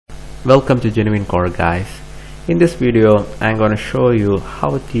Welcome to Genuine Core, guys. In this video I'm going to show you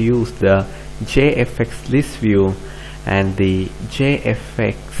how to use the JFXListView and the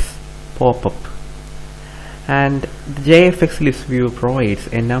JFXPopup. And the JFXListView provides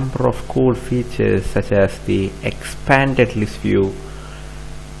a number of cool features such as the expanded list view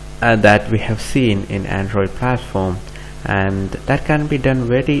that we have seen in Android platform, and that can be done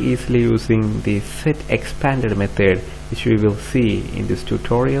very easily using the setExpanded method, which we will see in this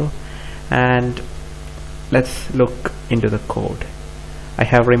tutorial. And let's look into the code. I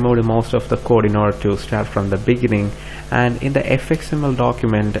have removed most of the code in order to start from the beginning, and in the XML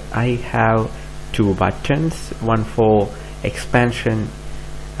document I have two buttons, one for expansion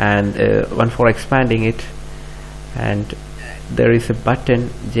and one for expanding it, and there is a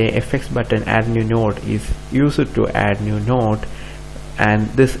button, JFX button, add new node, is used to add new node,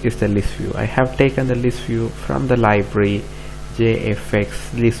 and this is the list view. I have taken the list view from the library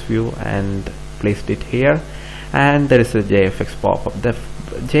JFXListView and placed it here, and there is a JFXPopup. The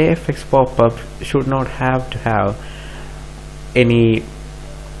JFXPopup should not have to have any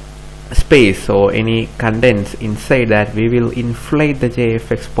space or any contents inside that. We will inflate the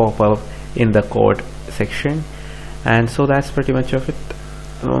JFXPopup in the code section, and so that's pretty much of it.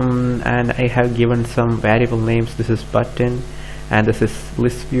 And I have given some variable names. This is button, and this is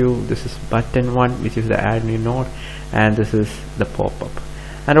list view, this is button 1, which is the add new node, and this is the pop-up.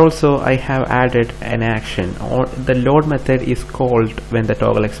 And also I have added an action, or the load method is called when the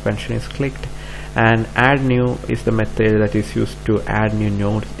toggle expansion is clicked, and add new is the method that is used to add new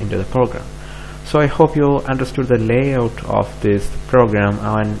nodes into the program. So I hope you understood the layout of this program,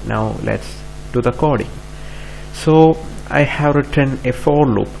 and now let's do the coding. So I have written a for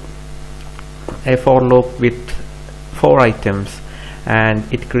loop with 4 items, and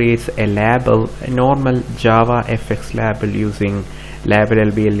it creates a label, a normal JavaFx label using label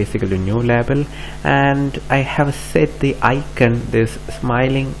LBL is equal to new label, and I have set the icon, this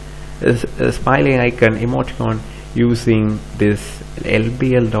smiling icon emoticon, using this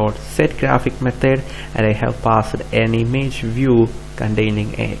lbl.setGraphic method, and I have passed an image view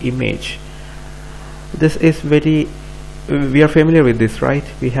containing an image. This is we are familiar with this, right?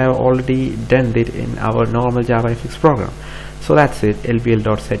 We have already done it in our normal JavaFX program. So that's it,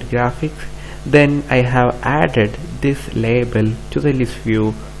 lbl.setGraphics. Then I have added this label to the list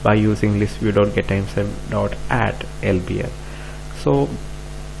view by using listview.getItem.add lbl. So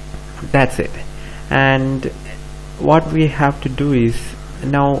that's it. And what we have to do is,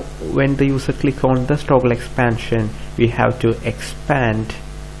 now when the user click on this toggle expansion, we have to expand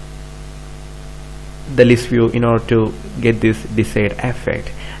the list view in order to get this desired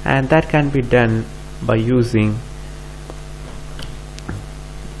effect, and that can be done by using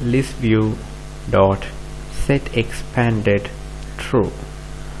ListView.setExpanded true.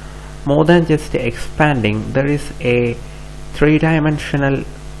 More than just expanding, there is a 3-dimensional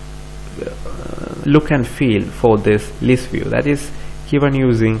look and feel for this list view that is given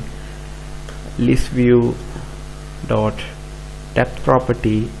using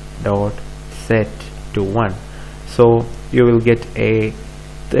ListView.depthProperty.set to 1. So you will get a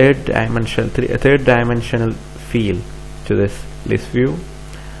third dimensional feel to this list view,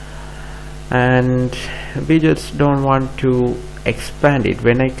 and we just don't want to expand it.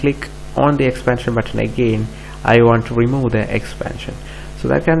 When I click on the expansion button again, I want to remove the expansion. So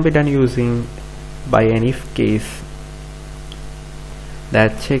that can be done using by an if case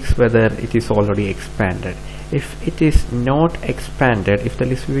that checks whether it is already expanded. If it is not expanded, if the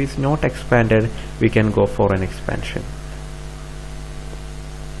list view is not expanded, we can go for an expansion.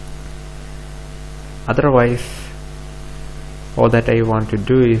 Otherwise, all that I want to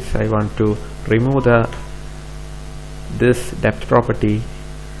do is I want to remove this depth property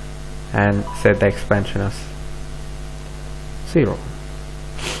and set the expansion as 0.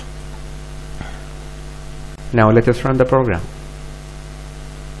 Now let us run the program.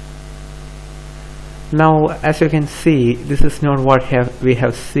 Now, as you can see, this is not what we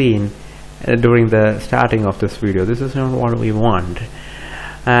have seen during the starting of this video. This is not what we want,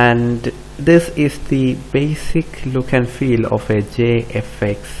 and this is the basic look and feel of a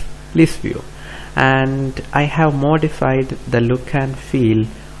JFX list view, and I have modified the look and feel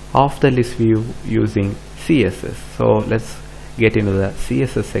of the list view using CSS. So let's get into the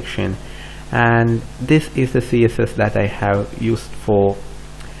CSS section, and this is the CSS that I have used for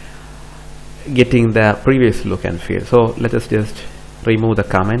getting the previous look and feel. So let us just remove the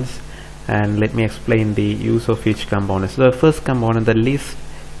comments, and let me explain the use of each component. So the first component, the list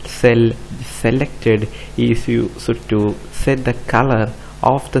cell selected, is used to set the color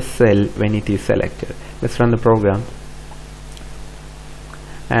of the cell when it is selected. Let's run the program.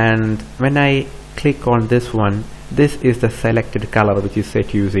 and when I click on this one, this is the selected color which is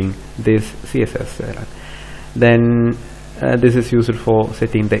set using this CSS cell. Then this is used for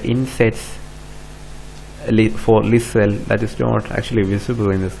setting the insets for list cell that is not actually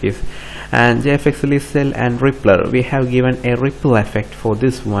visible in this case. And JFX list cell and rippler, we have given a ripple effect for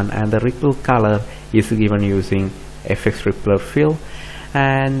this one, and the ripple color is given using FX rippler fill.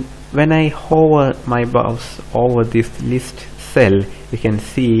 And when I hover my mouse over this list cell, you can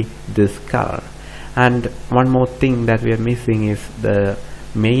see this color. And one more thing that we are missing is the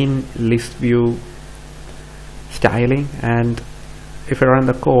main list view styling, and if I run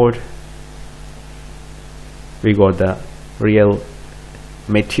the code, we got the real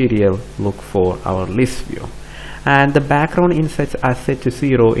material look for our list view. And the background insets are set to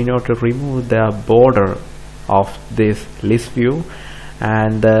 0 in order to remove the border of this list view,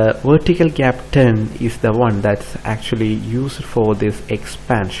 and the vertical gap 10 is the one that's actually used for this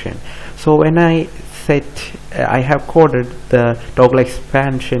expansion. So when I have coded the toggle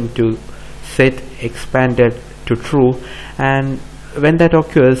expansion to set expanded to true, and when that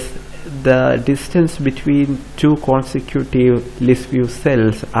occurs, the distance between two consecutive list view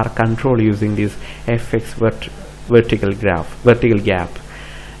cells are controlled using this FX vertical gap.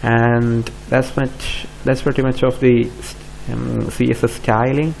 And that's pretty much of the CSS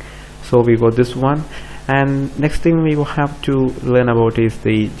styling. So we got this one, and next thing we will have to learn about is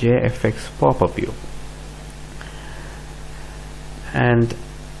the JFX pop-up view. And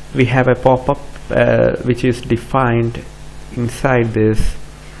we have a pop-up which is defined inside this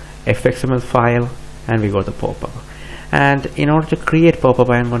fxml file, and we got the pop-up. And in order to create pop-up,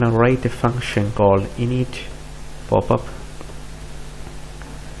 I am going to write a function called init pop-up,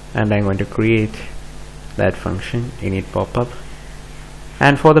 and I'm going to create that function init pop-up.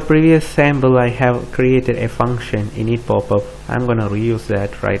 And for the previous sample, I have created a function init pop-up. I'm going to reuse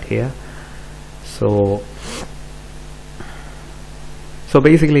that right here. So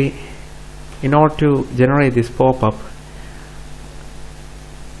basically, in order to generate this pop-up,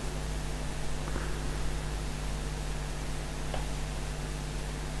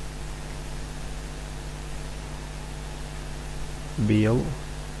 BL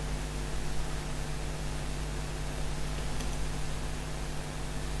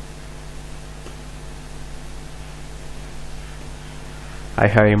I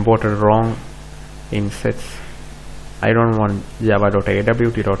have imported wrong insets. I don't want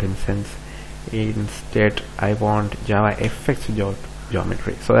java.awt.instance. Instead I want JavaFX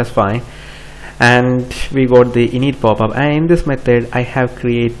geometry, so that's fine. And we got the init pop-up, and in this method I have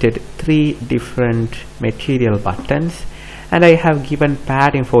created 3 different material buttons, and I have given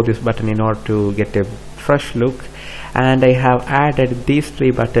padding for this button in order to get a fresh look, and I have added these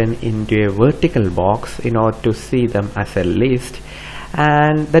 3 buttons into a vertical box in order to see them as a list.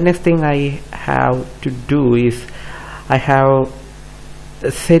 And the next thing I have to do is I have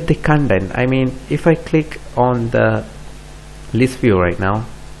set the content. I mean, if I click on the list view right now,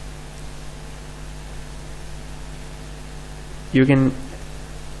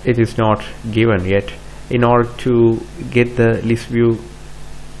 it is not given yet. In order to get the list view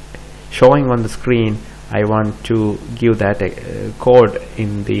showing on the screen, I want to give that code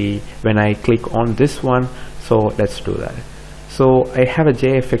in the when I click on this one. So let's do that. So I have a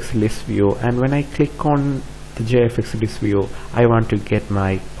JFX list view, and when I click on the JFX list view, I want to get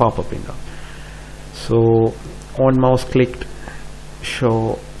my pop-up window. So on mouse clicked,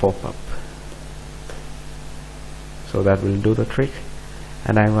 show pop-up. So that will do the trick,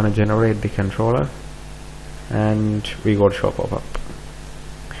 and I'm going to generate the controller, and we got show pop-up.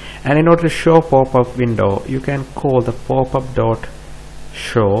 And in order to show pop-up window, you can call the pop-up dot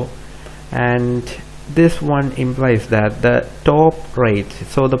show, and this one implies that the top right,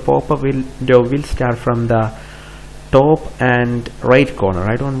 so the pop-up window will start from the top and right corner.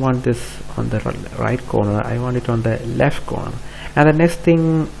 I don't want this on the right corner, I want it on the left corner. And the next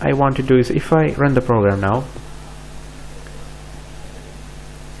thing I want to do is, if I run the program now,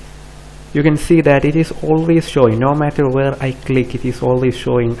 you can see that it is always showing, no matter where I click, it is always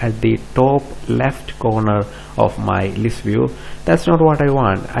showing at the top left corner of my list view. That's not what I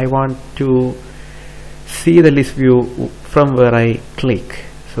want. I want to see the list view from where I click.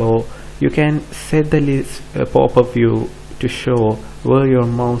 So you can set the list pop-up view to show where your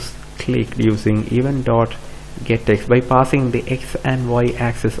mouse clicked using event.getX by passing the X and Y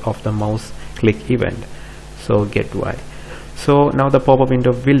axis of the mouse click event. So get Y. So now the pop-up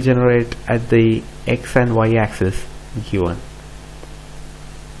window will generate at the X and Y axis given.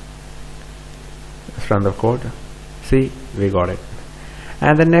 Let's run the code. See, we got it.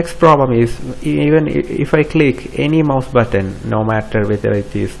 And the next problem is, even if I click any mouse button, no matter whether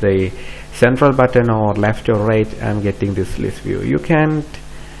it is the central button or left or right, I'm getting this list view. You can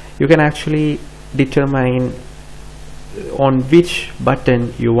actually determine on which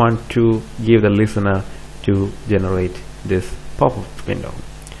button you want to give the listener to generate this pop-up window.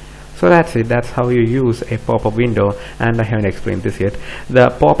 So that's it. That's how you use a pop-up window, and I haven't explained this yet. The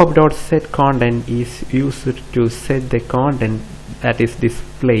popup.setContent is used to set the content that is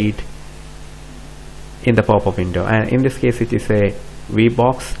displayed in the pop-up window, and in this case it is a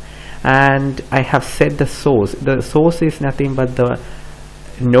VBox, and I have set the source. The source is nothing but the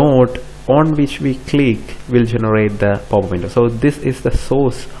node on which we click will generate the pop-up window. So this is the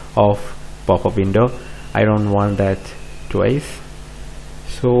source of pop-up window. I don't want that twice.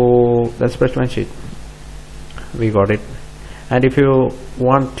 So let's press one sheet. We got it. And if you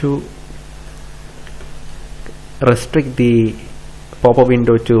want to restrict the pop-up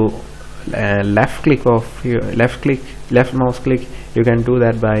window to left mouse click, you can do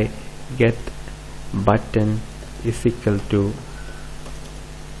that by get button is equal to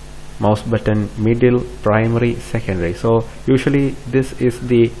mouse button middle primary secondary. So usually this is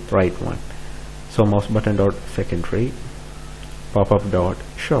the right one. So mouse button dot secondary popup dot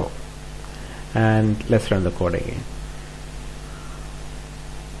show, and let's run the code again.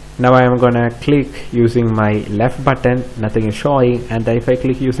 Now I am gonna click using my left button, nothing is showing, and if I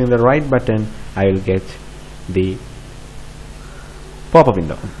click using the right button, I will get the pop-up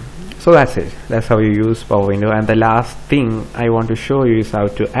window. So that's it. That's how you use pop-up window. And the last thing I want to show you is how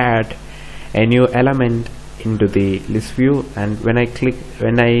to add a new element into the list view. And when I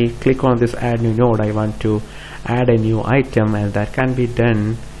click on this add new node, I want to add a new item, and that can be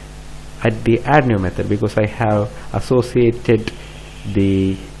done at the add new method, because I have associated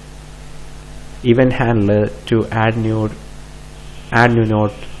the event handler to add new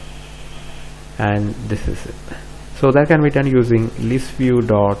node, and this is it. So that can be done using ListView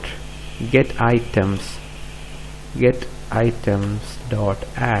dot get items dot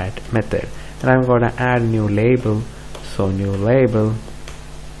add method, and I'm going to add new label. So new label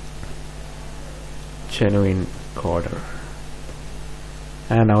genuine coder,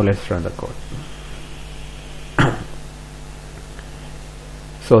 and now let's run the code.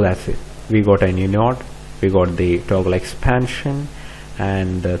 So that's it. We got a new node, we got the toggle expansion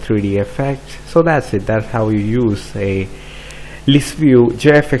and the 3D effect. So that's it. That's how you use a ListView,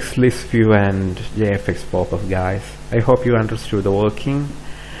 JFXListView and JFXPopup, guys. I hope you understood the working,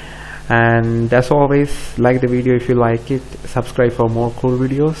 and as always, like the video if you like it, subscribe for more cool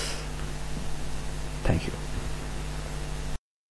videos.